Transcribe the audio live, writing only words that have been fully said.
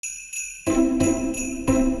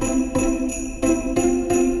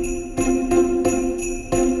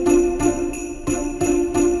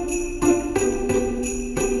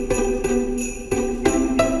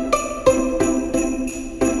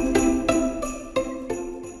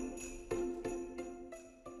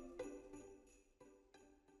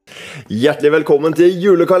Hjertelig velkommen til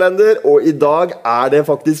julekalender, og i dag det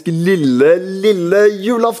faktisk lille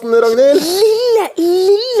julaften, Ragnhild.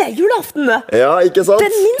 Lille julaften. Ja, ikke sant?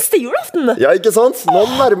 Den minste julaften. Ja, ikke sant? Nå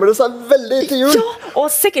nærmer det seg veldig til jul. Ja, og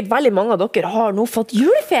sikkert veldig mange av dere har nå fått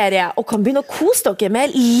juleferie og kan begynne å kose dere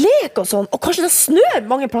med lek og sånn, og kanskje det snør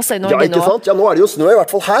mange plasser i Norge nå. Ja, ikke sant? Ja, nå det jo snø i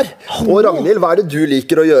hvert fall her. Og Ragnhild, hva det du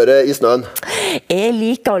liker å gjøre i snøen? Jeg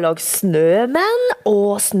liker å lage snømenn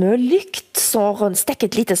og snølykt, så kan stikke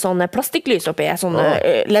et lite sånn plastikklys oppi, sånn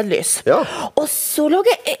LED-lys. Ja. Og så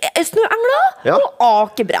lager jeg snøengler og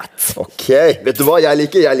akebrett. Ok, vet du hva jeg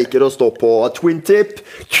liker? Jeg liker å stå på twin tip,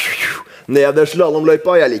 nederst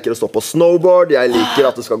slalomløypa, jeg liker å stå på snowboard, jeg liker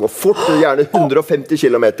at det skal gå fort, gjerne 150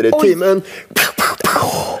 km i timen.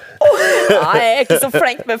 Nei, jeg ikke så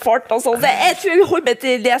flink med fart og sånn, så jeg tror jeg holder meg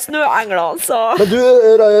til de snøenglene, så... Men du,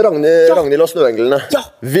 Ragnhild og snøenglene,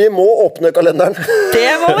 vi må åpne kalenderen.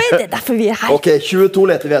 Det må vi, det derfor vi her. Ok, 22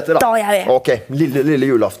 leter vi etter da. Da gjør vi. Ok, lille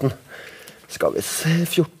julaften. Skal vi se,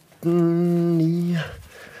 14, 9...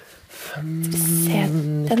 Se,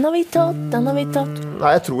 den har vi tatt. Nei,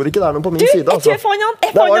 jeg tror ikke det noen på min side, altså. Jeg tror jeg fant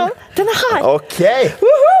den. Den her. Ok.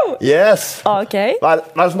 Yes. Ok. Hva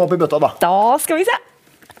det som oppi bøtta, da? Da skal vi se.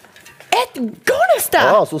 Et garnnøste.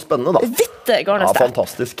 Ja, så spennende, da. Hvitt garnnøste. Ja,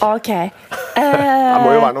 fantastisk. Ok. Det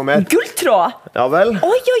må jo være noe mer. Gulltråd. Ja vel.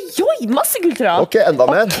 Oi, masse gulltråd. Ok, enda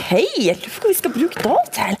mer. Ok, jeg lurer på hva vi skal bruke da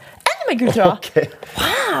til. Enda mer gulltråd. Ok.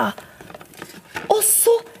 Wow. Og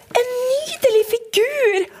så en nydelig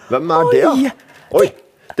figur. Hvem det, da? Oi,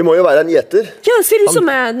 det må jo være en gjeter. Ja, det ser ut som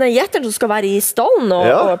en gjeter som skal være i stallen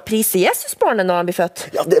og prise Jesusbarnet når han blir født.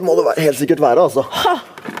 Ja, det må det helt sikkert være, altså.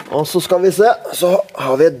 Og så skal vi se, så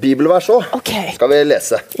har vi et bibelvers også. Ok. Skal vi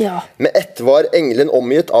lese. Ja. Med ett var engelen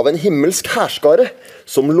omgitt av en himmelsk herskare,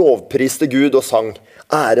 som lovpriste Gud og sang.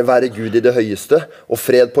 Ære være Gud i det høyeste, og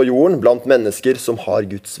fred på jorden blant mennesker som har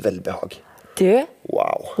Guds velbehag. Du,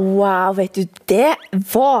 wow, vet du, det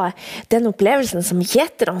var den opplevelsen som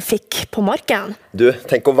gjeterne fikk på marken. Du,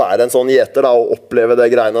 tenk å være en sånn gjeter da, og oppleve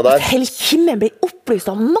det greiene der. Hele himmelen ble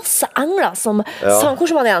opplyst av masse engler som sa,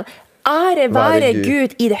 hvordan var det igjen? Ære være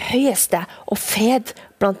Gud i det høyeste, og fred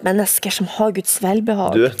blant mennesker som har Guds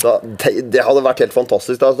velbehag. Du, det hadde vært helt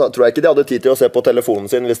fantastisk. Da tror jeg ikke de hadde tid til å se på telefonen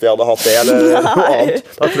sin hvis de hadde hatt det, eller noe annet.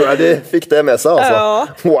 Da tror jeg de fikk det med seg,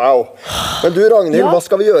 altså. Wow. Men du, Ragnhild, hva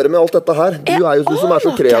skal vi gjøre med alt dette her? Du jo du som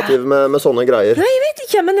så kreativ med sånne greier. Nei, jeg vet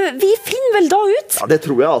ikke, men vi finner vel da ut. Ja, det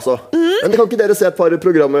tror jeg, altså. Men kan ikke dere se et par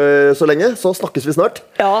programmer så lenge? Så snakkes vi snart.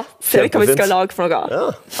 Ja, ser vi hva vi skal lage for noe.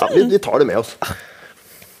 Ja, vi tar det med oss.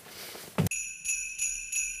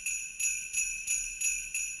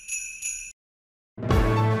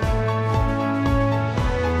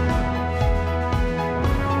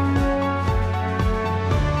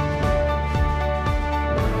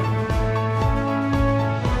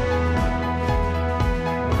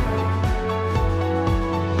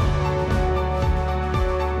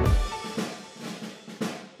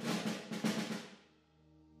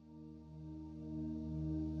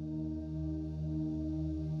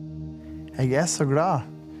 Jeg så glad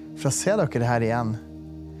for å se dere her igjen.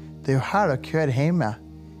 Det jo her dere hører hjemme,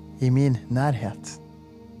 i min nærhet.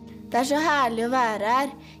 Det så herlig å være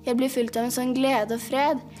her. Jeg blir fylt av en sånn glede og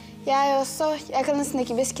fred. Jeg også. Jeg kan nesten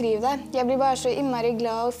ikke beskrive det. Jeg blir bare så innmari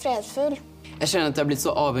glad og fredfull. Jeg kjenner at jeg har blitt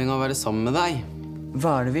så avhengig av å være sammen med deg.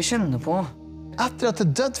 Hva det vi kjenner på? Etter at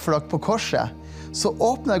det døde for dere på korset, så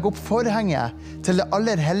åpner jeg opp forhenget til det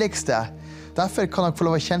aller helligste. Derfor kan dere få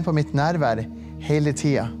lov å kjenne på mitt nærvær hele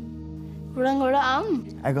tiden. Hvordan går det an?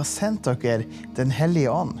 Jeg har sendt dere Den hellige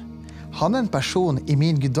ånd. Han en person i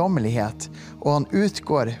min guddommelighet, og han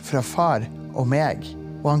utgår fra far og meg.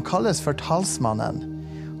 Og han kalles for talsmannen.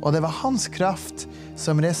 Og det var hans kraft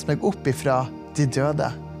som reiste meg opp ifra de døde.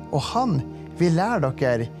 Og han vil lære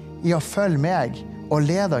dere i å følge meg og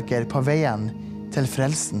lede dere på veien til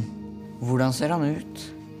frelsen. Hvordan ser han ut?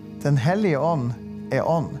 Den hellige ånd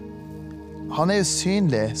ånd. Han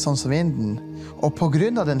usynlig sånn som vinden. Og på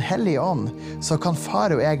grunn av Den hellige ånd så kan far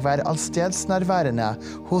og jeg være allstedsnærværende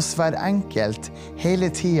hos hver enkelt hele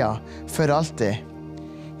tida for alltid.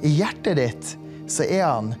 I hjertet ditt så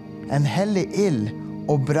han en hellig ild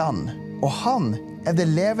og brann, og han det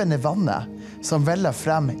levende vannet som veller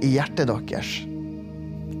frem i hjertet deres.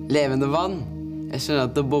 Levende vann? Jeg skjønner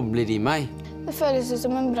at det bobler i meg. Det føles ut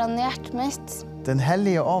som en brann i hjertet mitt. Den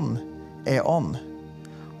hellige ånd ånd.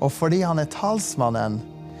 Og fordi han talsmannen,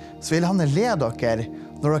 så vil han lede dere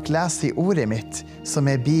når dere leser i ordet mitt, som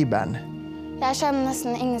Bibelen. Jeg kjenner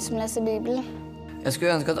nesten ingen som leser Bibelen. Jeg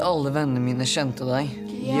skulle ønske at alle vennene mine kjente deg.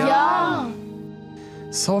 Ja!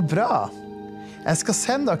 Så bra! Jeg skal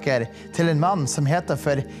sende dere til en mann som heter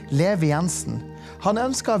for Levi Jensen. Han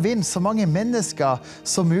ønsker å vinne så mange mennesker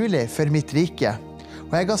som mulig for mitt rike.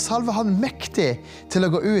 Og jeg har salvet han mektig til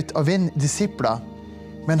å gå ut og vinne disipler.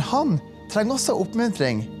 Men han trenger også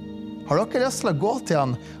oppmuntring. Har dere lyst til å gå til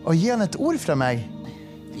han og gi han et ord fra meg?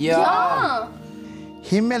 Ja!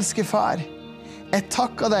 Himmelske far, jeg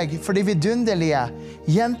takker deg for de vidunderlige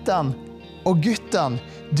jentene og guttene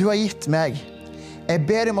du har gitt meg. Jeg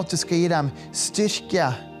ber om at du skal gi dem styrke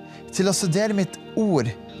til å studere mitt ord.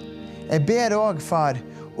 Jeg ber også, far,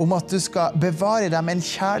 om at du skal bevare dem en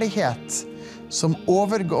kjærlighet som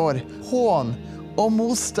overgår hån og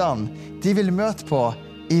motstand de vil møte på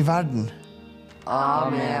i verden.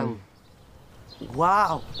 Amen.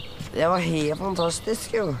 Wow, det var helt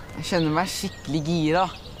fantastisk jo. Jeg kjenner meg skikkelig gira.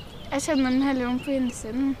 Jeg kjenner den hellige ånd på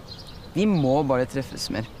innsiden. Vi må bare treffes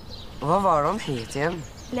mer. Hva var det han het igjen?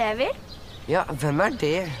 Levi? Ja, hvem er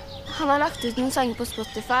det? Han har lagt ut noen sanger på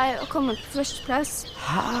Spotify og kommet på førsteplass.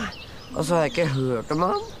 Hæ? Og så har jeg ikke hørt om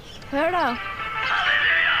han. Hør da.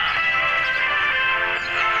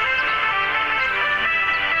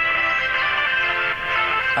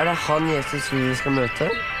 Er det han Jesus vi skal møte?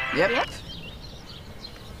 Jepp.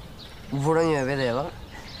 Hvordan gjør vi det da?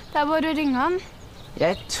 Det er bare å ringe han.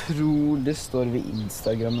 Jeg tror det står ved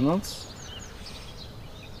Instagrammen hans.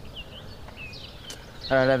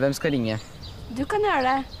 Her er det. Hvem skal ringe? Du kan gjøre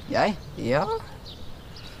det. Jeg? Ja.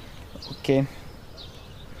 Ok.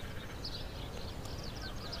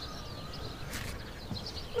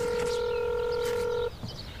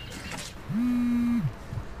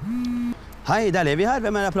 Hei, det er Levi her.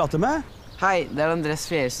 Hvem er det jeg prater med? Hei, det er Andres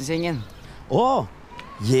fra Jesus-gjengen. Åh,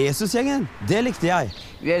 Jesus-gjengen. Det likte jeg.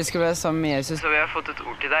 Vi elsker å være sammen med Jesus, og vi har fått et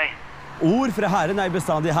ord til deg. Ord fra Herren er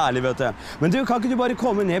bestandig herlig, vet du. Men du, kan ikke du bare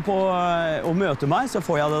komme ned på og møte meg, så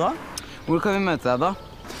får jeg det da? Hvor kan vi møte deg da?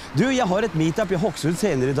 Du, jeg har et meetup i Hokksund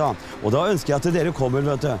senere i dag, og da ønsker jeg at dere kommer,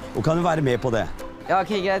 vet du, og kan være med på det. Ja,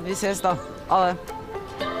 ok, greit. Vi ses da. Alle.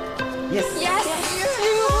 Yes!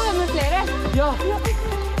 Vi må ha med flere. Ja!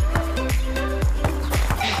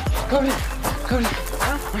 Kom litt.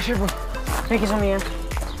 Ja, kjør på. Ikke så mye.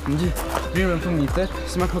 Du, blir du med på meetup,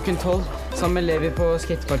 som er klokken 12, sammen med Levi på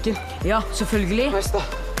skateparken? Ja, selvfølgelig. Nice da.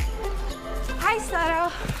 Hei, Sara.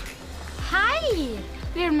 Hei!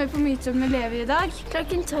 Blir du med på meetup med Levi i dag?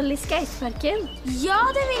 Klokken 12 i skateparken. Ja,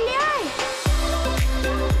 det vil jeg!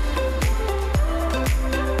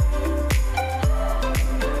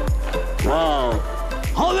 Wow!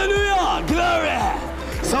 Halleluja! Glory!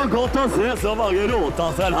 Så godt å se så mange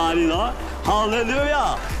råtasser her i dag. Halleluja!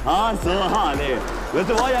 Så herlig. Vet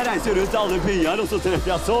du hva, jeg reiser rundt i alle byer, og så treffer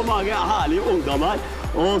jeg så mange herlige ungdommer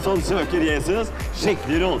og som søker Jesus.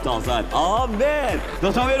 Skikkelig råtasser. Amen!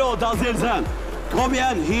 Da tar vi råtasshilsen. Kom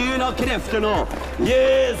igjen, hyl av krefter nå.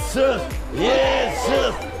 Jesus!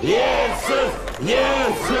 Jesus! Jesus!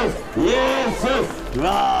 Jesus! Jesus!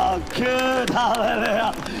 Kult! Halleluja!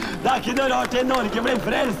 Det er ikke noe rart til Norge blir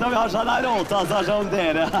frelst når vi har sånne råtasser som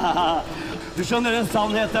dere. Du skjønner den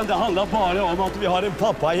sannheten, det handler bare om at vi har en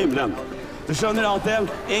pappa i himmelen. Du skjønner at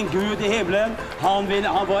en Gud i himmelen, han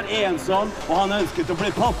var ensom, og han ønsket å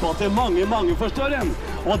bli pappa til mange, forstår du?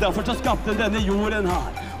 Og derfor så skapte han denne jorden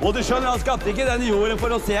her. Og du skjønner, han skapte ikke denne jorden for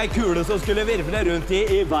å se en kule som skulle virvle rundt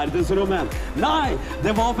i verdensrommet. Nei,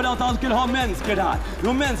 det var for at han skulle ha mennesker der.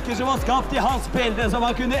 Noen mennesker som var skapt i hans bilde, som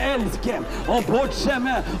han kunne elske og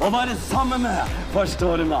bortskjemme og være sammen med.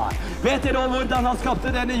 Forstår du meg? Vet dere hvordan han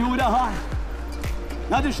skapte denne jorda her?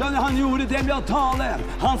 Nei, du skjønner, han gjorde det med å tale.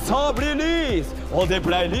 Han sa bli lys, og det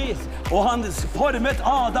ble lys. Og han formet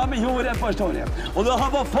Adam i jorden, forstår du. Og da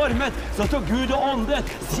han var formet, så tok Gud og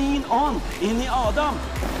åndet sin ånd inn i Adam.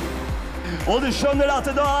 Og du skjønner at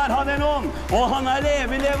da er han en ånd, og han er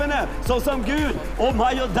levende, sånn som Gud, og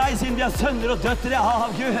meg og deg, siden vi er sønner og døtre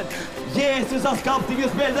av Gud. Jesus har skapt i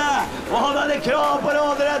Guds bilde, og han hadde krav på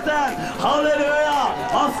råderetten. Halleluja!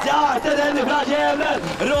 Han stjerte denne fra djevelen.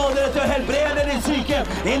 Råderett til å helbrede de syke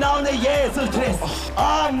i navnet Jesus Krist.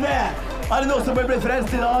 Amen! Er det noen som blir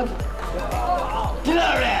frelst i dag?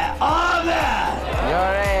 Glory! Amen!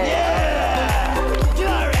 Glory! Yeah!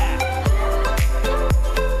 Glory!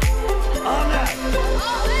 Amen!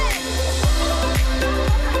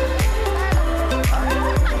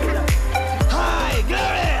 Hei!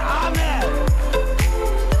 Glory! Amen!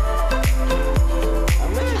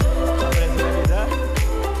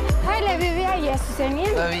 Hei, Levi, vi er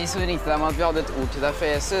Jesus-gjengen. Det er vi som ringte deg med at vi hadde et ord til deg fra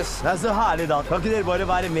Jesus. Det er så herlig da. Kan ikke dere bare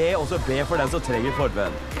være med og så be for den som trenger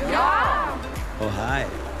forbønn? Ja! Å, hei.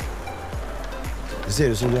 Det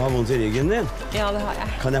ser ut som du har vondt i ryggen din. Ja, det har jeg.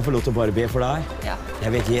 Kan jeg få lov til å bare be for deg? Ja.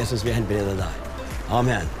 Jeg vet Jesus vil helbrede deg.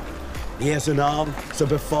 Amen. I Jesu navn så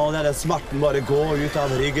befaler jeg den smerten bare gå ut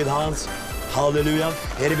av ryggen hans. Halleluja.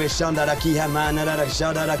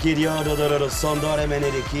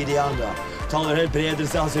 Taler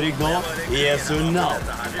helbredelse hans rygg nå, i Jesu navn.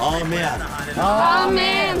 Amen.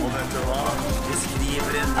 Amen.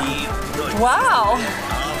 Wow!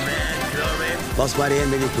 Vask meg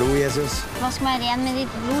ren med ditt blod, Jesus. Vask meg ren med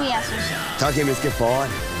ditt blod, Jesus. Takk, himmelske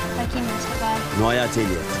far. Takk, himmelske far. Nå er jeg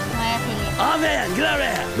tilgitt. Nå er jeg tilgitt. Amen!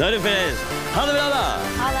 Glory! Nå er du frelst. Ha det bra, da!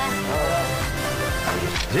 Ha det.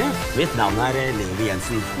 Du, mitt navn er Levi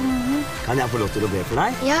Jensen. Kan jeg få lov til å be for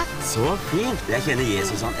deg? Ja. Så fint. Jeg kjenner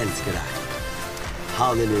Jesus, han elsker deg.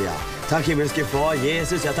 Halleluja. Takk, himmelske far.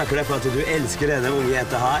 Jesus, jeg takker deg for at du elsker denne unge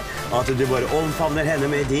jenta her. At du bare omfavner henne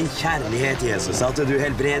med din kjærlighet, Jesus. At du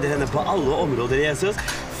helbreder henne på alle områder, Jesus.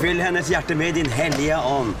 Fyll hennes hjerte med din hellige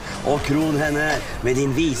ånd. Og kron henne med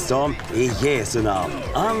din visdom i Jesu navn.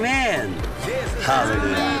 Amen.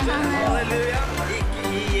 Halleluja. Halleluja. Ikke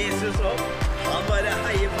gi Jesus opp. Han bare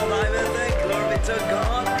heier på deg, vet du. Glory to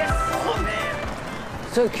God. Amen.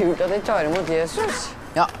 Så kult at de tar imot Jesus.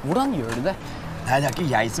 Ja, hvordan gjør du det? Nei, det er ikke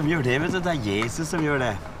jeg som gjør det, vet du. Det er Jesus som gjør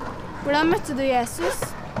det. Hvordan møtte du Jesus?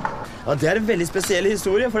 Ja, det er en veldig spesiell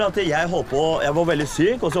historie, for at jeg var veldig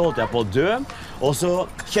syk, og så holdt jeg på å dø. Og så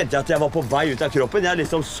kjente jeg at jeg var på vei ut av kroppen. Jeg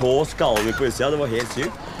liksom så skallen på utsida, det var helt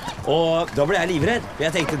sykt. Og da ble jeg livredd, for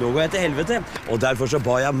jeg tenkte, nå går jeg til helvete. Og derfor så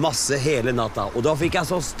ba jeg masse hele natta. Og da fikk jeg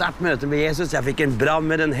så sterkt møte med Jesus. Jeg fikk en brann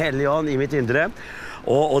med den hellige ånd i mitt indre.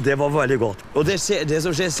 Og det var veldig godt. Og det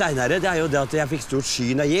som skjer senere, det er jo det at jeg fikk stort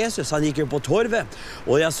syn av Jesus. Han gikk jo på torvet,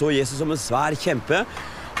 og jeg så Jesus som en svær kjempe.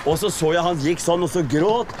 Og så jeg han gikk sånn, og så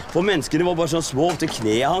gråt, for menneskene var bare sånn små opp til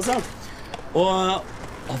kneet hans.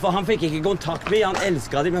 Og han fikk ikke kontakt med dem, han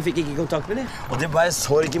elsket dem, men han fikk ikke kontakt med dem. Og det var en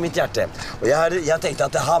sorg i mitt hjerte. Og jeg tenkte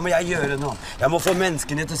at her må jeg gjøre noe. Jeg må få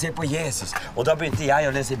menneskene til å se på Jesus. Og da begynte jeg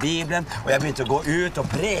å lese Bibelen, og jeg begynte å gå ut og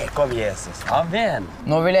preke om Jesus. Amen.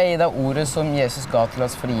 Nå vil jeg gi deg ordet som Jesus ga til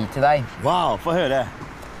oss for å gi til deg. Wow, få høre.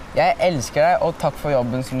 Jeg elsker deg, og takk for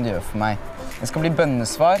jobben som du gjør for meg. Det skal bli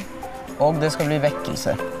bønnesvar, og det skal bli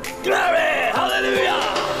vekkelse. Glory! Halleluja!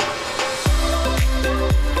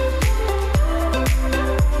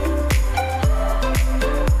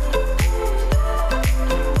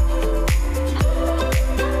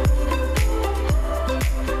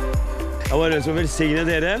 Jeg var nødt til å velsigne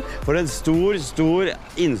dere for en stor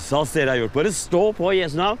innsats dere har gjort. Bare stå på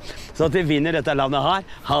Jesu navn, så at vi vinner dette landet her.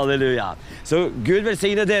 Halleluja. Så Gud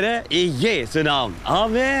velsigne dere i Jesu navn.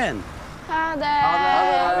 Amen. Ha det.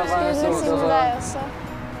 Gud velsigne deg også.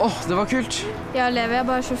 Det var kult. Ja, Levi er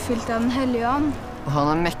bare så fylt av den hellige ånd. Og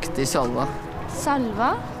han er mektig salva.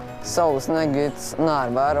 Salva? Salvelsen er Guds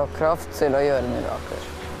nærvær og kraft til å gjøre mirakler.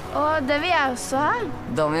 Og det vil jeg også ha.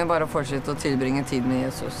 Da må vi bare fortsette å tilbringe tid med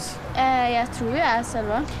Jesus. Jeg tror jeg er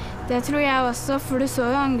salva. Det tror jeg også, for du så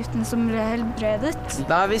jo han gutten som ble helbredet.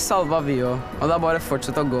 Da er vi salva vi også, og da bare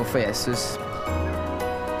fortsett å gå for Jesus.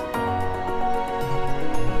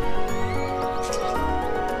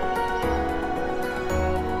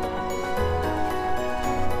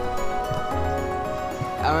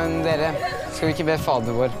 Ja, men dere, skal vi ikke be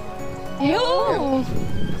Fader vår? Jo!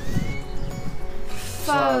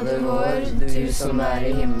 Fader vår, du som er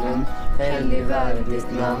i himmelen, hellig være ditt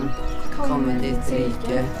navn. Komme ditt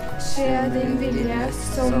rike, skje din vilje,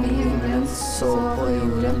 som i himmelen, så på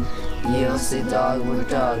jorden. Gi oss i dag vårt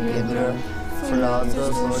daglige brød. Forlat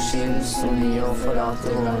oss vår skyld, som vi og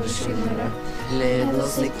forlater våre skyldnere. Led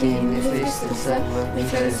oss ikke inn i fristelse,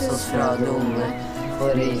 men frels oss fra det onde.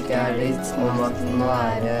 For riket er ditt, og makten og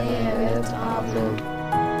ære i evighet. Amen.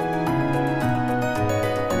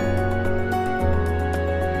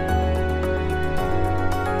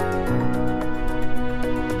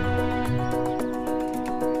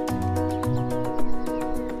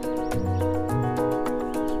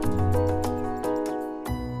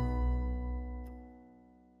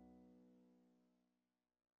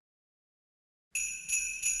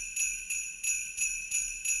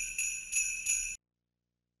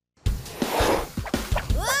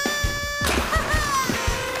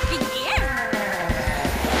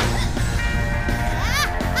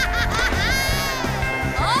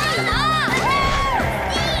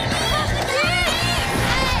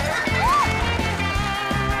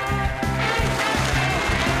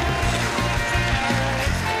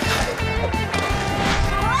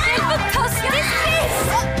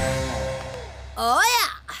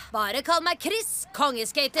 Bare kall meg Chris,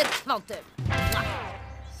 kongeskater Kvantum.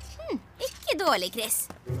 Ikke dårlig, Chris.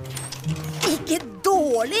 Ikke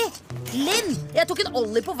dårlig? Lynn, jeg tok en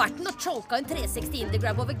ollie på verten og cholka en 360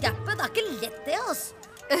 indie-grab over gappet. Det er ikke lett det, ass.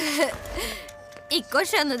 Ikke å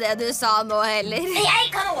skjønne det du sa nå heller. Jeg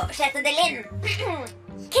kan oversette det, Lynn.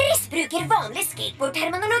 Chris bruker bruker vanlig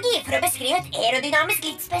skateboard-terminologi for å beskrive et aerodynamisk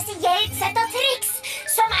litt spesielt sett av triks,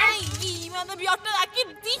 som Gi meg det, Bjarte, det ikke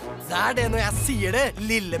ditt! Det det når jeg sier det,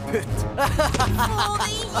 lille putt. Få det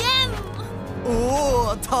igjen!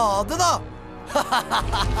 Ta det da!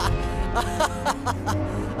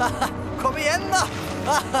 Kom igjen da!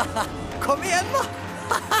 Kom igjen da!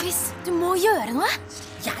 Chris, du må gjøre noe.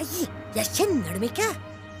 Jeg kjenner dem ikke.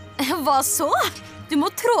 Hva så? Du må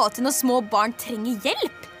trå til når små barn trenger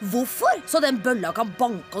hjelp. Hvorfor? Så den bølla kan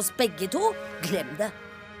banke oss begge to? Glem det.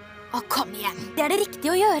 Kom igjen, det det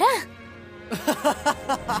riktige å gjøre.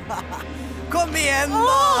 Kom igjen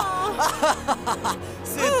da!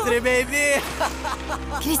 Sutre, baby!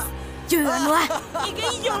 Chris, gjør noe! Ikke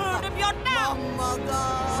gjør det, Bjarte! Mamma da!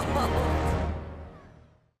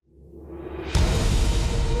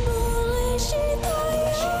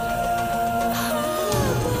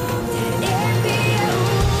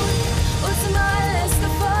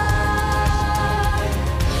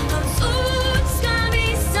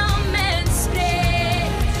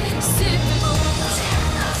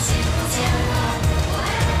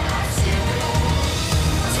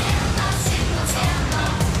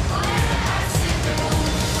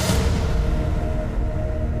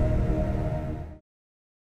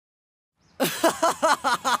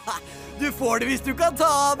 Du får det hvis du kan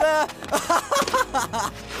ta det.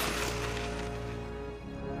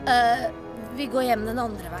 Vi går hjem den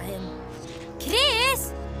andre veien.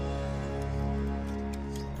 Chris!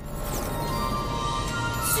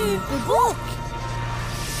 Superbok!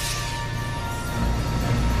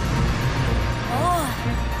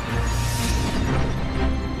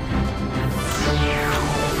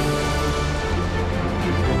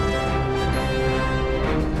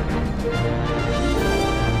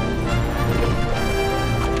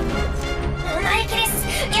 Nei, Chris,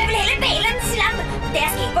 jeg vil heller baile en slam. Det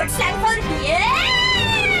skateboard-slang for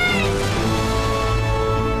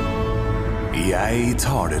Jeg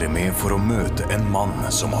tar dere med for å møte en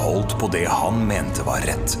mann som holdt på det han mente var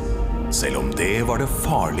rett, selv om det var det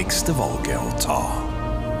farligste valget å ta.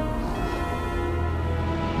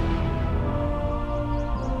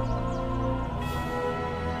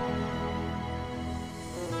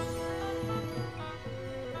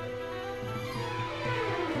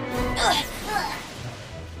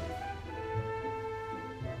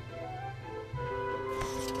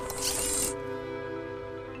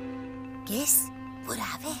 Chris, hvor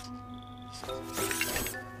vi?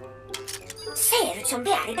 Ser ut som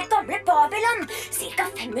vi i det gamle Babylon, cirka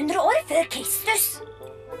 500 år før Kristus.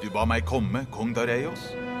 Du ba meg komme, kong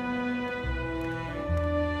Dareios.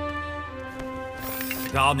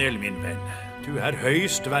 Daniel, min venn, du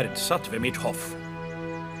høyst verdsatt ved mitt hoff.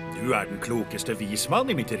 Du den klokeste vismann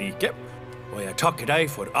i mitt rike, og jeg takker deg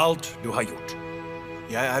for alt du har gjort.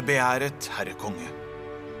 Jeg beæret, herre konge.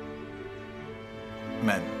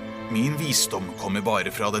 Men min visdom kommer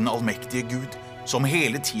bare fra den allmektige Gud, som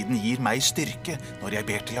hele tiden gir meg styrke når jeg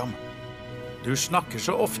ber til ham. Du snakker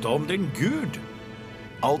så ofte om din Gud.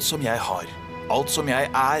 Alt som jeg har, alt som jeg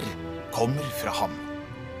kommer fra ham.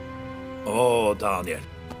 Å, Daniel.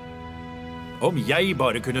 Om jeg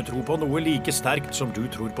bare kunne tro på noe like sterkt som du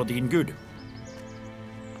tror på din Gud.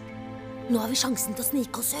 Nå har vi sjansen til å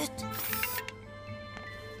snike oss ut.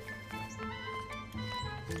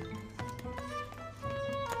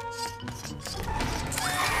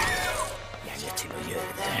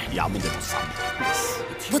 Ja, men det var sant.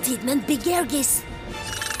 På tide med en big air, Giss.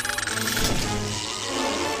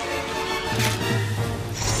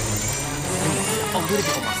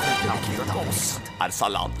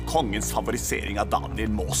 Salan, kongens favorisering av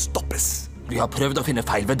Daniel må stoppes. Vi har prøvd å finne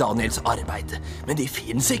feil ved Daniels arbeid, men de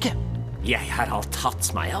finnes ikke. Jeg har alt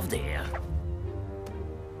tatt meg av det.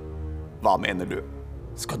 Hva mener du?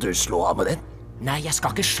 Skal du slå ham med den? Nei, jeg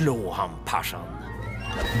skal ikke slå ham, Parsan.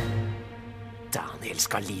 Daniel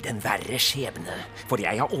skal lide en verre skjebne, for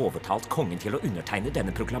jeg har overtalt kongen til å undertegne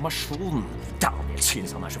denne proklamasjonen. Daniel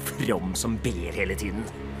synes han så from som ber hele tiden.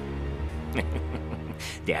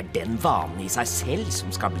 Det den vanen i seg selv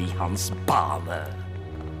som skal bli hans bane.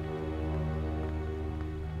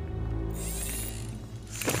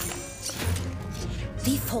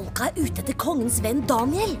 De folka ute etter kongens venn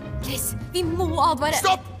Daniel. Chris, vi må advare.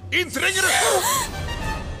 Stopp! Inntrengere!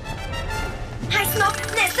 Hei, snopp!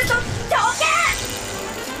 Neste stopp! Toget!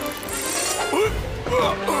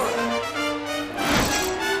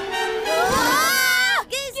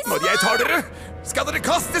 Når jeg tar dere, skal dere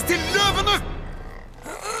kastes til løvene!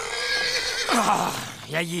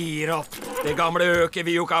 Jeg gir opp. Det gamle øket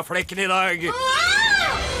vil jo ikke ha flekken i dag.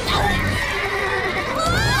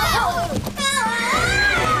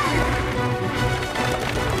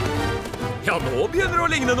 Ja, nå begynner det å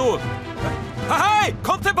ligne noe. Hei,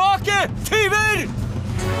 kom tilbake, tyver!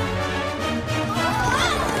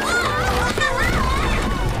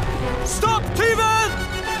 Stopp, tyven!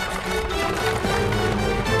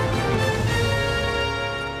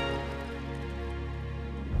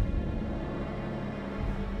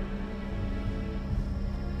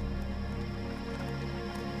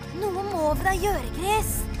 Noe må vi da gjøre,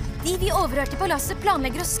 Chris. De vi overhørte i palasset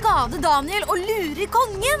planlegger å skade Daniel og lurer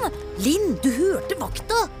kongen. Linn, du hørte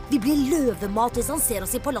vakta. Vi blir løvemat hvis han ser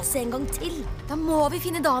oss i palasset en gang til. Da må vi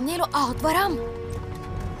finne Daniel og advare ham.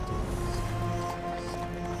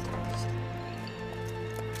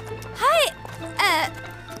 Hei!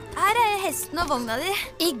 Her er hesten og vogna di.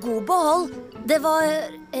 I god behold. Det var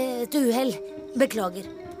et uheld. Beklager.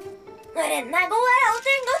 Når enden er god, er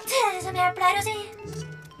alltid godt, som jeg pleier å si.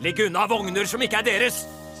 Ligg unna vogner som ikke er deres.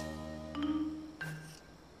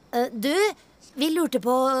 Du, vi lurte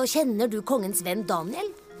på, kjenner du kongens venn Daniel?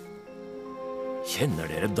 Kjenner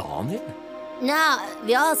dere Daniel? Nja,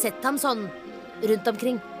 vi har sett ham sånn rundt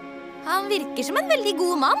omkring. Han virker som en veldig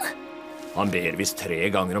god mann. Han ber visst 3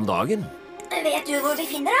 ganger om dagen. Vet du hvor vi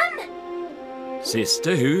finner ham?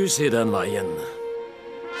 Siste hus i den veien.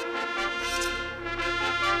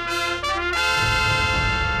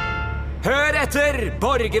 Hør etter,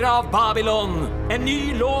 borgere av Babylon! En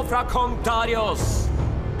ny lov fra kong Darius!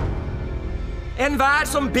 Enhver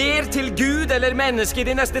som ber til Gud eller mennesker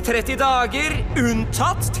de neste 30 dager,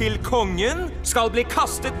 unntatt til kongen, skal bli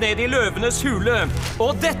kastet ned i løvenes hule.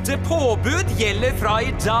 Og dette påbud gjelder fra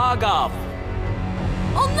i dag av.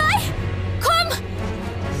 Å nei! Kom!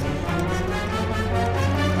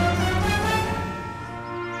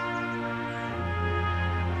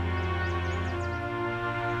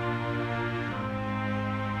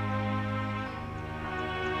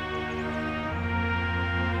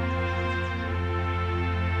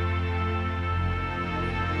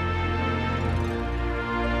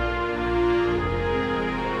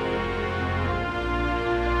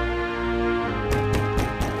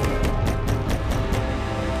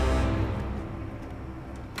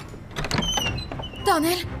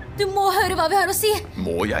 Daniel, du må høre hva vi har å si.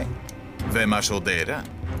 Må jeg? Hvem er så dere?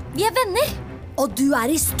 Vi er venner. Og du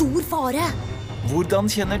er i stor fare. Hvordan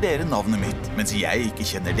kjenner dere navnet mitt, mens jeg ikke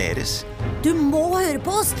kjenner deres? Du må høre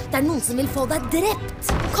på oss. Det er noen som vil få deg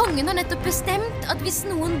drept. Kongen har nettopp bestemt at hvis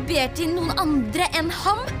noen ber til noen andre enn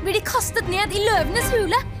ham, blir de kastet ned i løvenes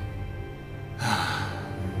hule.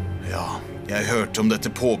 Ja, jeg hørte om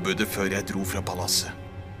dette påbudet før jeg dro fra palasset.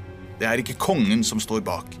 Det er ikke kongen som står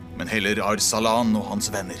bak, men heller Arsalan og hans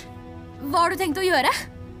venner. Hva har du tenkt å gjøre?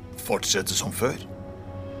 Fortsette som før.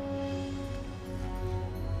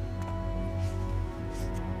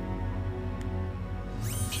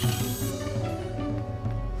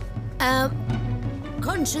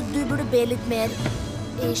 Kanskje du burde be litt mer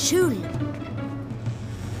i skjul.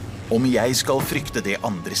 Om jeg skal frykte det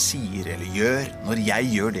andre sier eller gjør når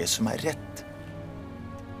jeg gjør det som er rett,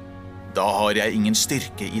 da har jeg ingen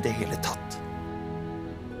styrke i det hele tatt.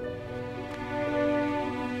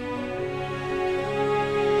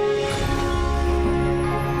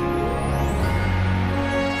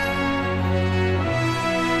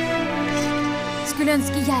 Skulle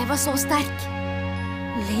ønske jeg var så sterk.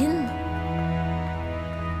 Linn.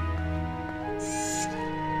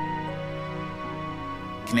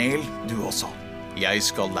 Knel, du også. Jeg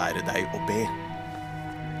skal lære deg å be.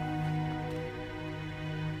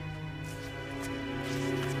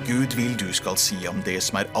 Gud vil du skal si om det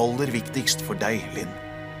som er aller viktigst for deg, Linn.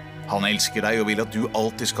 Han elsker deg og vil at du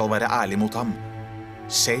alltid skal være ærlig mot ham,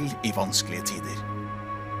 selv i vanskelige tider.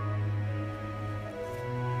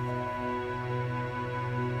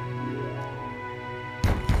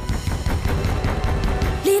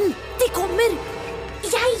 Linn, de kommer!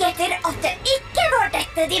 Jeg gjetter at det ikke var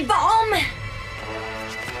dette de ba om.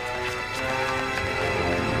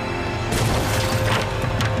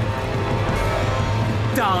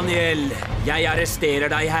 Daniel, jeg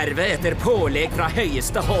arresterer deg herved etter pålegg fra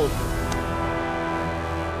høyeste hold.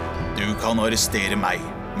 Du kan arrestere meg,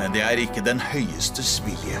 men det er ikke den høyestes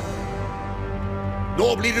vilje.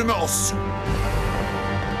 Nå blir du med oss!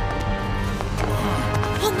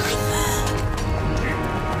 Å nei!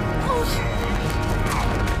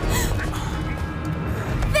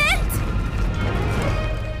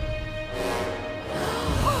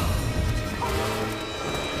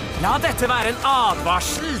 La dette være en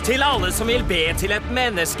advarsel til alle som vil be til et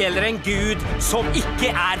menneske eller en gud som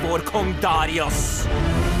ikke er vår kong Darius.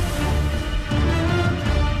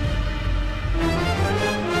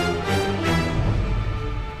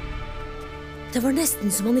 Det var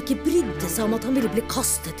nesten som han ikke brydde seg om at han ville bli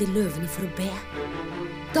kastet i løvene for å be.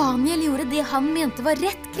 Daniel gjorde det han mente var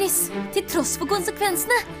rett, Chris, til tross for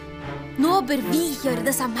konsekvensene. Nå bør vi gjøre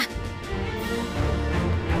det samme.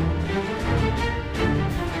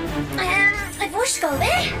 Hvor skal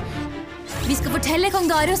vi? Vi skal fortelle kong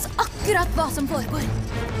Darius akkurat hva som foregår.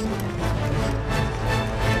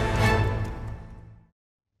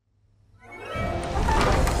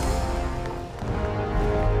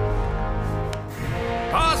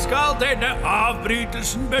 Hva skal denne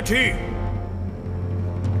avbrytelsen bety?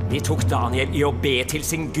 Vi tok Daniel i å be til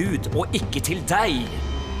sin Gud, og ikke til deg.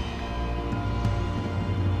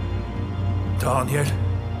 Daniel.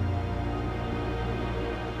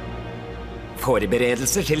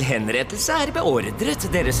 Forberedelser til henrettelse er beordret,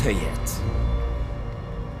 deres høyhet.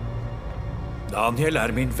 Daniel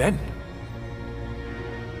er min venn.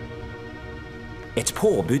 Et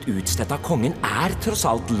påbud utstedt av kongen er tross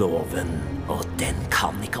alt loven, og den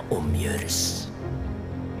kan ikke omgjøres.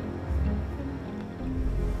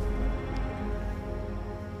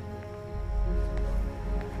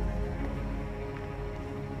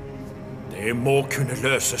 Det må kunne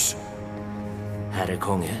løses. Herre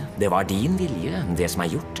konge, det var din vilje. Det som er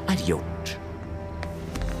gjort.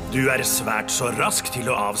 Du er svært så rask til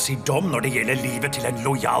å avsi dom når det gjelder livet til en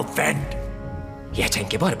lojal venn. Jeg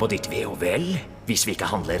tenker bare på ditt ve og vel. Hvis vi ikke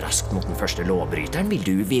handler raskt mot den første lovbryteren, vil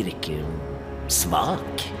du virke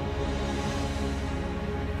svak.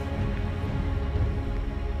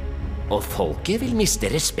 Og folket vil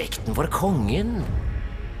miste respekten for kongen.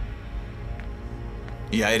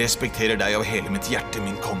 Jeg respekterer deg av hele mitt hjerte,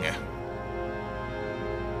 min konge.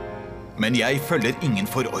 Men jeg følger ingen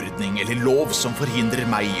forordning eller lov som forhindrer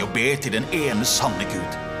meg i å be til den ene sanne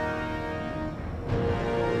Gud.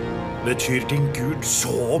 Betyr din Gud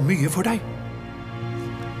så mye for deg?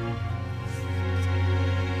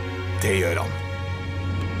 Det gjør han.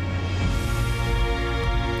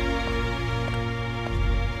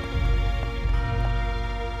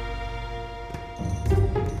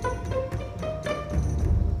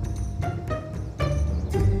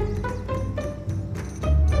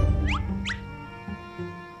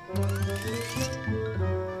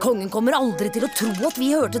 Kongen kommer aldri til å tro at vi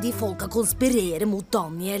hørte de folka konspirere mot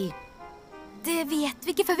Daniel. Det vet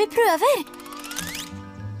vi ikke før vi prøver.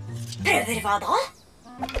 Prøver hva da?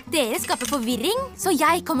 Dere skaper forvirring, så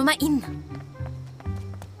jeg kommer meg inn.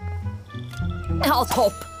 Ja,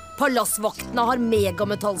 topp. Palassvaktene har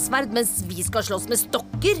megametallsverd, mens vi skal slåss med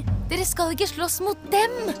stokker. Dere skal ikke slåss mot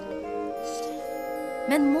dem.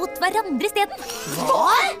 Men mot hverandre i stedet. Hva?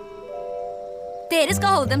 Dere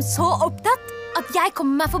skal holde dem så opptatt at jeg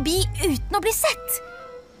kommer meg forbi uten å bli sett.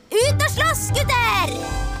 Ut og slåss, gutter!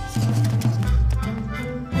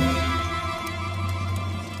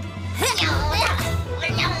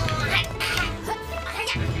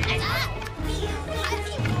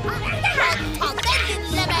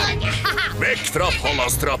 Vekk fra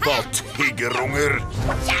palasstrappa, tiggerunger!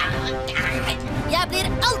 Jeg blir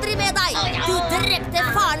aldri med deg! Du drepte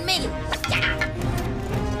faren min!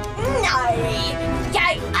 Nei,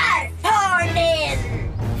 jeg er faren din!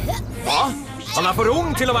 Hva? Han er for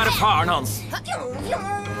ung til å være faren hans.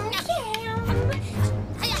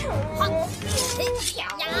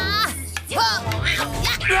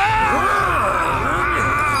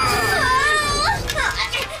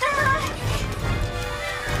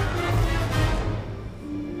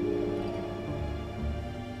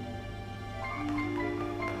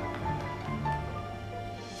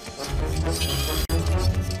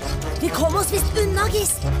 Vi kom oss visst unna,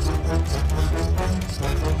 Gis.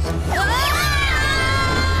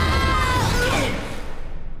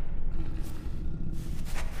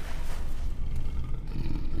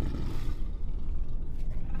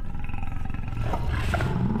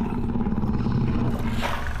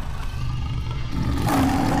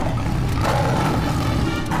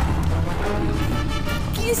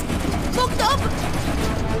 Gis, våkn opp!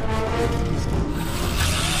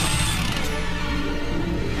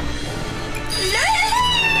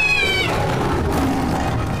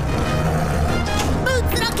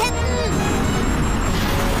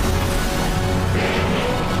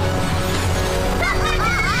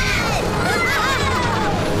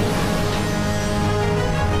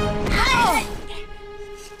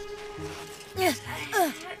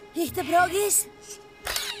 Gikk det bra, Gis?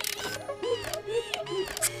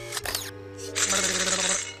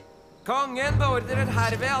 Kongen beordrer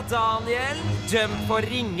herved at Daniel, dømt for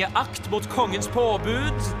ringeakt mot kongens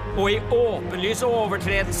påbud og i åpenlys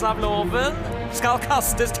overtredelse av loven, skal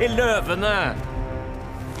kastes til løvene.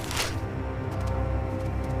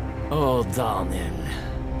 Å, Daniel,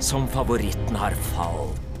 som favoritten har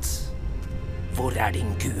falt. Hvor er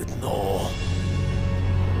din Gud nå?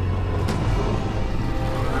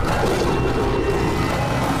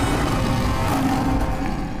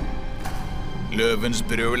 Løvens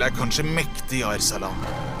brøl kanskje mektig, Arsalan.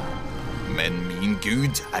 Men min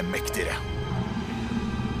Gud mektigere.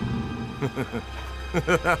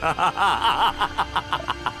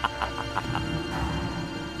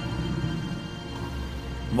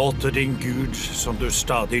 Måtte din Gud, som du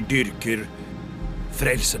stadig dyrker,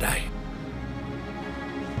 frelse deg.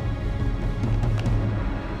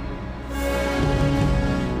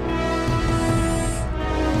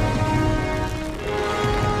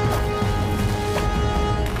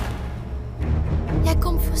 Jeg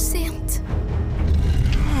kom for sent.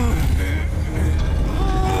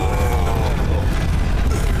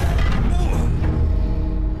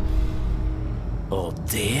 Og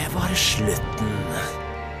det var slutten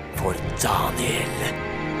for Daniel.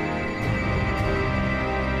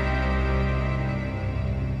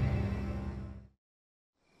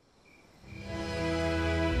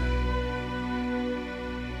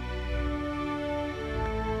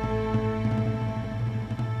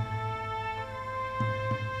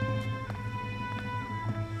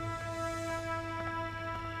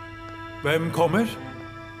 Hvem kommer?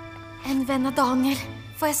 En venn av Daniel.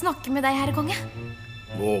 Får jeg snakke med deg, herre konge?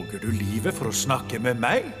 Våger du livet for å snakke med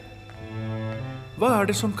meg? Hva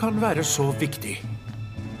det som kan være så viktig?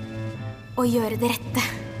 Å gjøre det rette.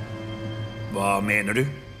 Hva mener du?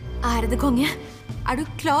 Ærede konge, du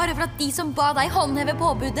klar over at de som ba deg håndheve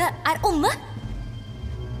påbudet, onde?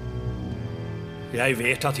 Jeg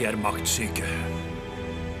vet at de maktsyke.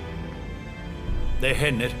 Det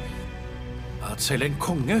hender at selv en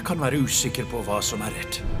konge kan være usikker på hva som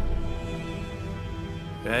rett.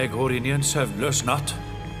 Jeg går inn i en søvnløs natt.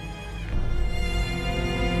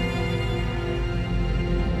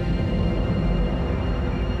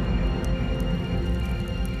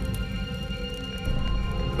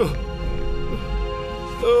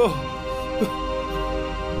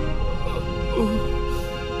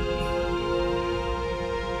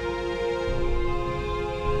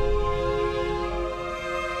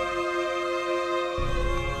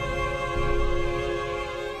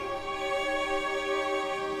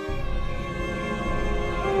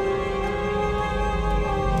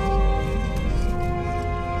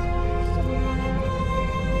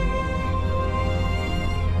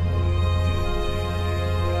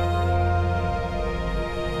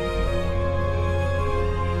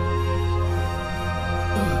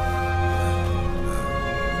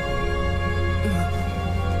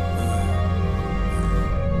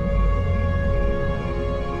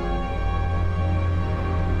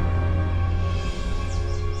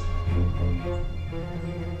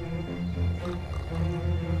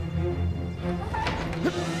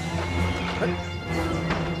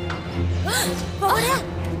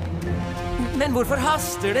 Men hvorfor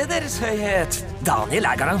haster det, deres høyhet? Daniel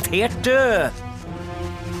garantert død.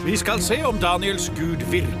 Vi skal se om Daniels Gud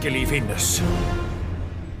virkelig finnes.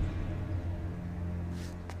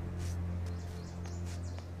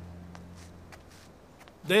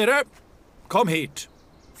 Dere, kom hit.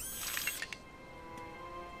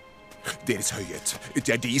 Deres høyhet,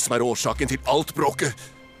 det de som årsaken til alt bråket.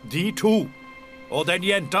 De to, og den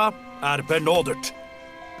jenta benådet.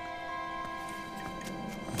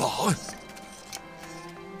 Hva?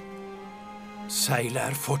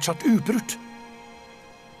 Seilet fortsatt ubrutt.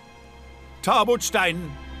 Ta bort steinen.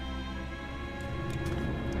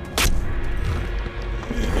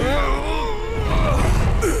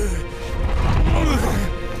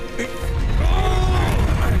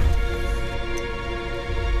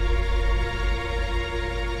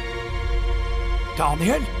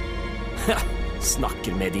 Daniel?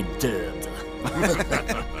 Snakker med de døde.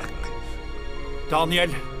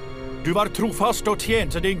 Daniel, du var trofast og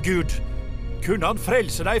tjente din Gud. Kunne han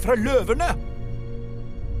frelse deg fra løvene?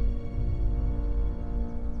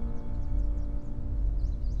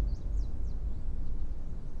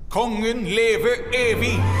 Kongen leve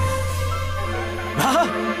evig! Hva?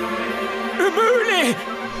 Umulig!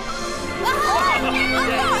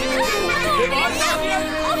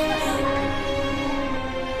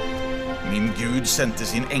 Min Gud sendte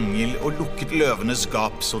sin engel og lukket løvenes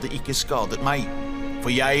gap så det ikke skadet meg,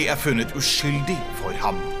 for jeg funnet uskyldig for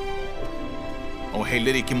ham. Og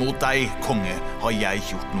heller ikke mot deg, konge, har jeg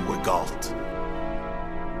gjort noe galt.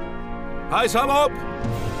 Hei sammen opp!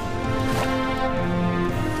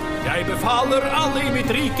 Jeg befaler alle i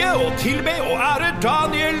mitt rike å tilbe og ære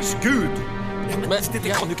Daniels Gud. Men det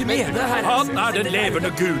kan du ikke mene, herre. Han den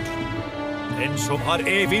levende Gud, den som har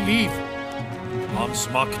evig liv. Hans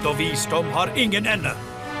makt og visdom har ingen ende.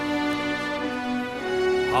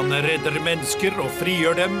 Han redder mennesker og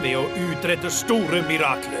frigjør dem ved å utrette store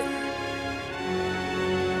mirakler.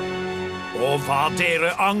 Og hva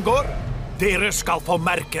dere angår, Dere skal få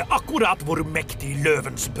merke akkurat hvor mektig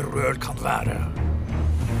løvens brøl kan være.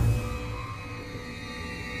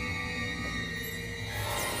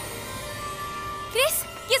 Chris,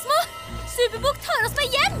 Gizmo, Superbukk tar oss med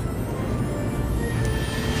hjem!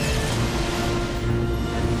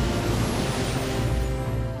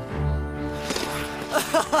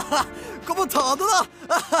 Kom og ta det da!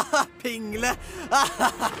 Pingle!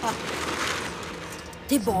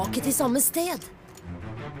 Tilbake til samme sted.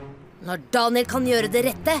 Når Daniel kan gjøre det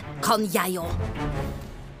rette, kan jeg også.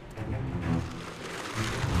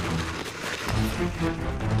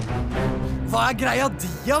 Hva greia di,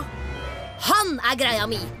 ja? Han greia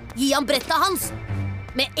mi. Gi han brettet hans.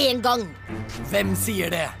 Med en gang. Hvem sier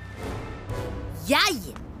det?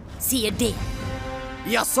 Jeg sier det.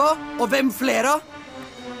 Jaså, og hvem flere?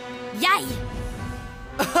 Jeg!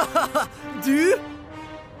 Du?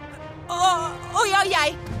 Ja,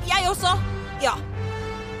 jeg. Jeg også. Ja.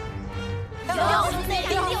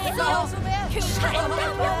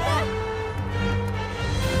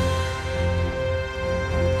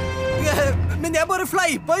 Men jeg bare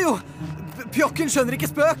fleipa jo. Pjokken skjønner ikke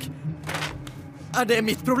spøk. Det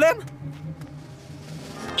mitt problem?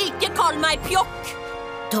 Ikke kall meg Pjokk.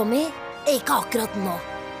 Tommy, ikke akkurat nå.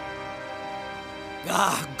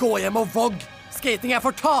 Ja, gå hjem og vogg. Skating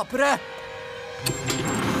for tapere.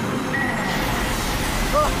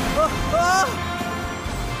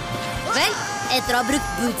 Vel, etter å ha brukt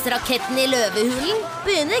bootsraketten I løvehulen,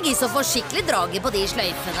 begynner Giz å få skikkelig draget på de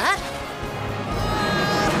sløyfene.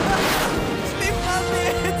 Slipp meg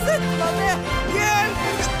ned! Sett meg ned! Hjelp!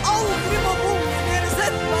 Jeg skal aldri få bungen dere!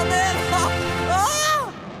 Sett meg ned!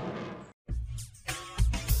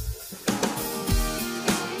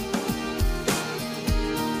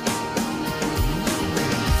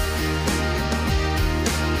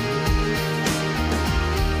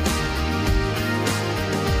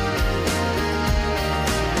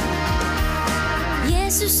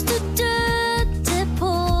 Jesus, du døde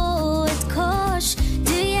på et kors.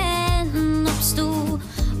 Du gjenoppsto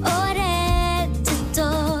og reddet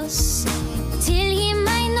oss. Tilgi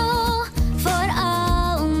meg nå for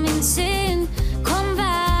all min synd. Kom,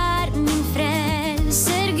 vær min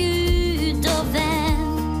frelser, Gud og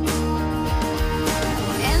venn.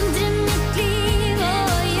 Endre mitt liv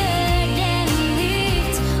og gjør det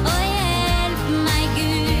nytt. Og hjelp meg,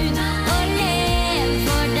 Gud, å leve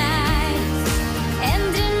for deg.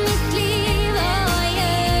 Endre mitt liv og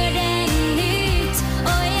gjør det nytt.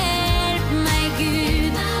 Og hjelp meg,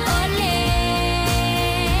 Gud, å leve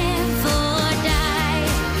for deg.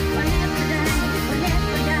 Og leve for deg, og leve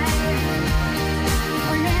for deg.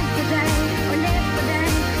 Og leve for deg, og leve for deg.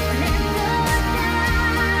 Og leve for deg.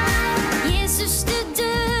 Jesus, du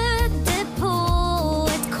døde på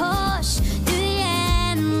et kors. Du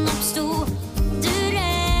gjenoppsto, du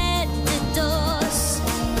reddet oss.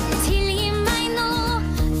 Tilgi meg nå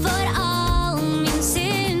for all min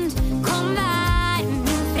synd. Kom, vær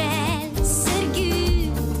min frelser,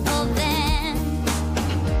 Gud og venn.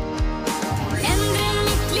 Endre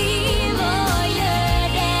mitt liv og gjør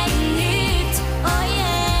det nytt. Og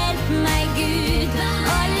hjelp meg, Gud,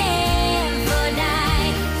 å leve for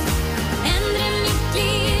deg. Endre mitt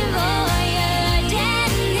liv og gjør det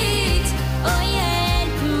nytt. Og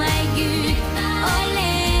hjelp meg, Gud, å leve for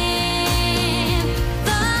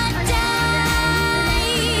deg.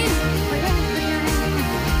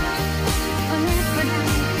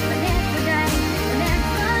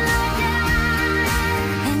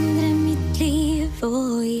 Endre mitt liv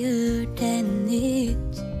og gjør det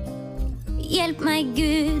nytt. Hjelp meg,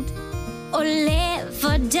 Gud, å leve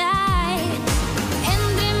for deg.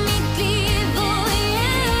 Endre mitt liv og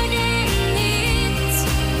gjør det nytt.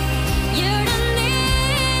 Gjør det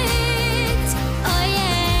nytt. Og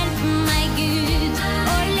hjelp meg, Gud,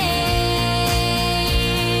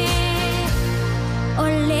 å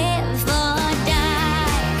leve for deg.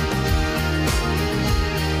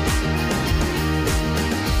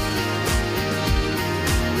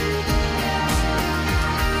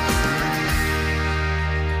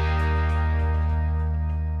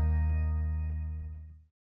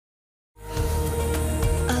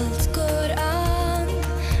 Alt går an,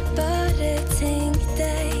 bare tenk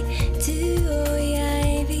deg. Du og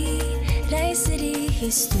jeg, vi reiser I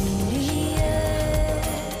historie.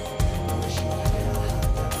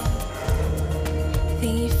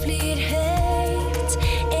 Vi flyr høyt,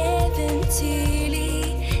 eventyrlig.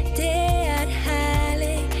 Det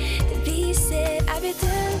herlig, det vi ser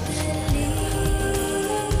vidunderlig.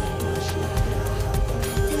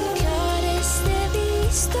 Den klareste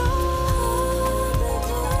visdom.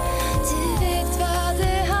 Du vet hva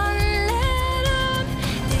det handler om.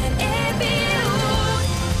 Det evige ord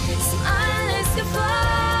som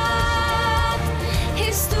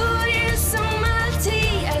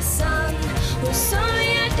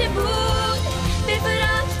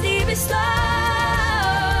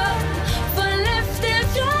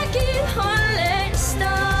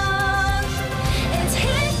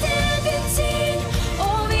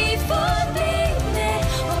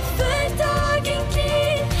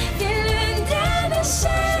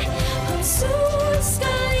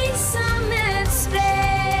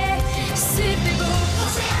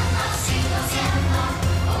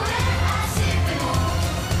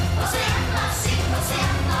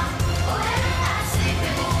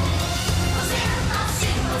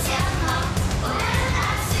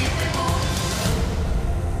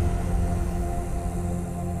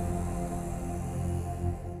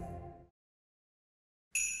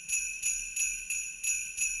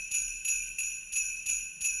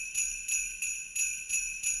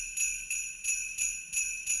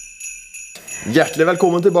Hjertelig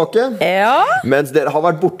velkommen tilbake. Ja. Mens dere har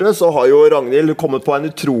vært borte, så har jo Ragnhild kommet på en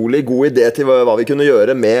utrolig god idé til hva vi kunne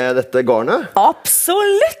gjøre med dette garnet.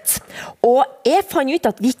 Absolutt! Og jeg fant ut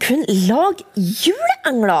at vi kunne lage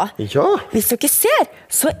juleengler. Ja. Hvis dere ser,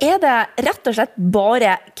 så er det rett og slett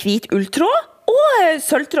bare hvit ulltråd og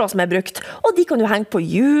sølvtråd som er brukt. Og de kan du henge på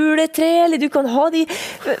juletre, eller du kan ha de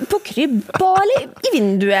på krybba, eller i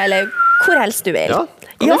vinduet, eller hvor helst du vil. Ja.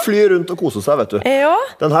 Kan de fly rundt og kose seg, vet du. Ja.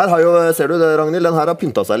 Den her har jo, ser du det, Ragnhild? Den her har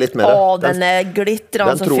pyntet seg litt mer. Den er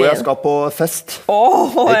glittrende så fin. Den tror jeg skal på fest.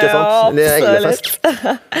 Ikke sant? Englefest.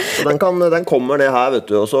 Så den kommer ned her, vet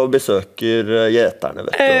du, og så besøker gjeterne,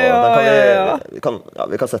 vet du.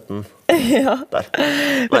 Vi kan sette den der.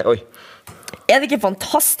 Nei, oi. Er det ikke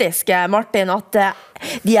fantastisk, Martin, at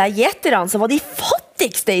de gjeterne som var de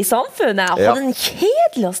fattigste i samfunnet hadde den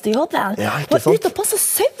kjedeligste jobben? Var ute og passet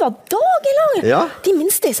sauer dagen lang. De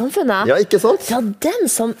minste i samfunnet. Ja, ikke sant? Det var den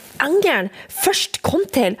som engelen først kom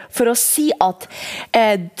til for å si at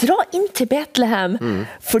dra inn til Betlehem,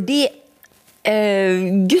 fordi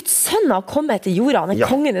Guds sønn har kommet til jorda, han er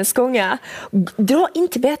kongenes konge. Dra inn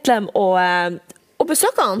til Betlehem og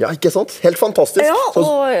besøke han. Ja, ikke sant? Helt fantastisk. Ja,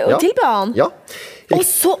 og tilbe han. Ja. Og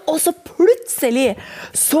så plutselig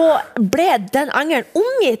så ble den engelen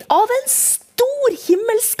omgitt av en stor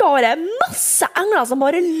himmelskare, masse engler som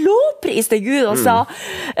bare lovpriste Gud og sa,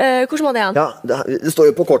 hvordan var det igjen? Ja, det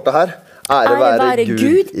står jo på kortet her. Ære være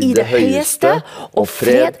Gud i det høyeste, og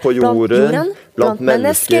fred på jorden blant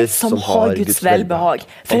mennesker som har Guds velbehag.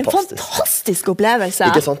 For en fantastisk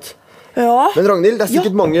opplevelse. Ikke sant? Ja. Men Ragnhild, det er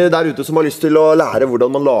sikkert mange der ute som har lyst til å lære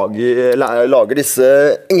hvordan man lager disse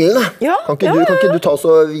englene. Kan ikke du ta oss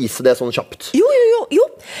og vise det sånn kjapt? Jo.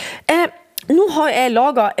 Nå har jeg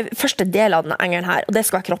laget første del av denne engelen her, og det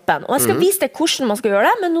skal være kroppen. Og jeg skal vise deg hvordan man skal gjøre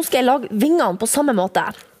det, men nå skal jeg lage vingene på samme måte.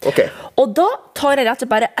 Og da tar jeg rett og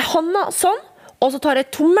slett bare hånda sånn, og så tar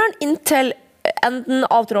jeg tommelen inntil enden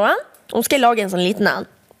av tråden. Nå skal jeg lage en sånn liten en.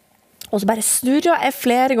 Og så bare snurrer jeg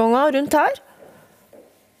flere ganger rundt her.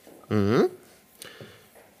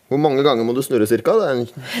 Hvor mange ganger må du snurre cirka? Det er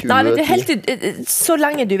 20, Nei, helt så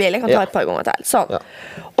lenge du vil. Jeg kan ta et par ganger til. Sånn.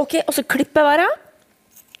 Ok, og så klipper jeg bare.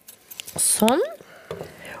 Sånn.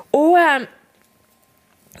 Og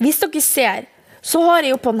hvis dere ser, så har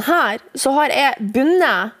jeg jo på den her, så har jeg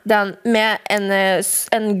bundet den med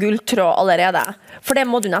en gulltråd allerede. For det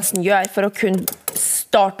må du nesten gjøre for å kunne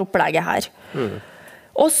starte opplegget her.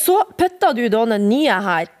 Og så putter du da den nye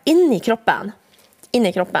her inn i kroppen.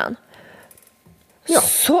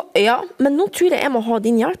 Så, men nå tror jeg må ha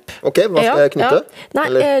din hjelp. Ok, hva skal jeg knytte? Nei,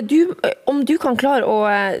 om du kan klare å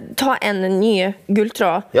ta en ny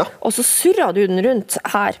gulltråd, og så surrer du den rundt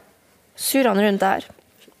her. Surrer den rundt der.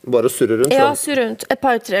 Bare surre rundt? Ja, surre rundt. Et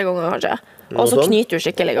par-tre ganger kanskje. Og så knyter du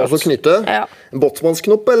skikkelig godt. Og så knytte? En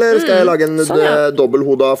botsmannsknopp, eller skal jeg lage en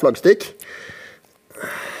dobbelthoda flaggstikk?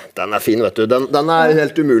 Den er fin, vet du. Den er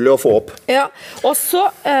helt umulig å få opp. Ja, og så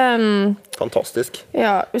fantastisk.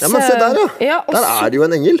 Ja, men se der, der er det jo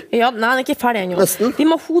en engel. Ja, nei, den er ikke ferdig ennå. Nesten. Vi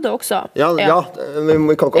må ha hodet også. Ja, vi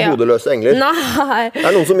kan ikke ha hodeløse engler. Nei. Det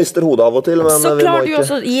er noen som mister hodet av og til, men så klarer du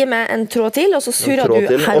også å gi meg en tråd til, og så surrer du her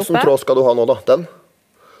oppe. Hvordan tråd skal du ha nå da? Den?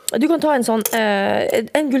 Du kan ta en sånn,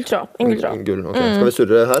 en gulltråd. En gull, ok. Skal vi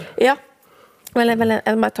surre her? Ja.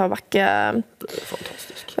 Jeg må ta vekk.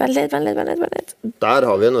 Fantastisk. Vent. Der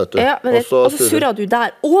har vi en, vet du. Ja, og så surrer du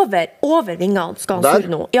der, over vingene skal han surre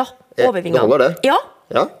nå. Ja, over vingene. Det holder det?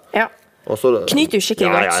 Ja. Knyter du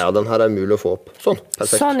skikkelig godt. Ja, den her er mulig å få opp. Sånn,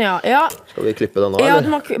 perfekt. Sånn, ja. Skal vi klippe den av? Ja, du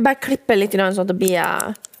må bare klippe litt, sånn at det blir...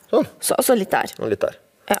 Sånn. Og så litt der. Og litt der.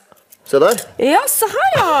 Se der. Ja, se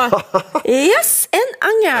her ja. Yes, en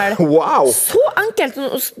engel. Wow. Så enkelt.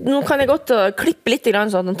 Nå kan jeg godt klippe litt,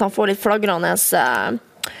 sånn at han får litt flagrende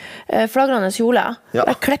kjole.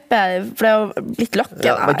 Jeg klipper, for det har blitt lakken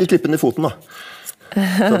her. Men ikke klippe den i foten da.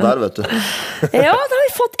 Så der, vet du. Ja, da har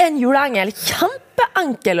vi fått en juleengel.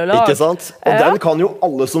 Kjempeenkel å lage. Ikke sant? Og den kan jo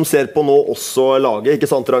alle som ser på nå også lage, ikke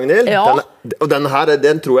sant, Ragnhild? Ja. Den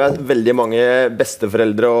tror jeg veldig mange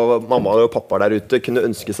besteforeldre og mamma og pappa der ute kunne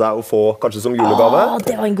ønske seg å få kanskje som julegave.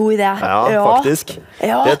 Det var en god idé. Ja, faktisk.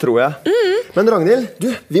 Det tror jeg. Men Ragnhild,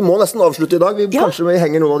 vi må nesten avslutte i dag. Kanskje vi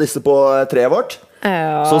henger noen av disse på treet vårt.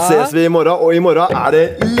 Så ses vi i morgen, og i morgen er det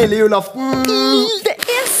lille julaften. Det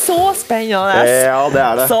er så spennende. Ja, det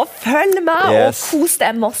er det. Så følg med og kos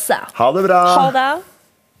deg masse. Ha det bra. Ha det.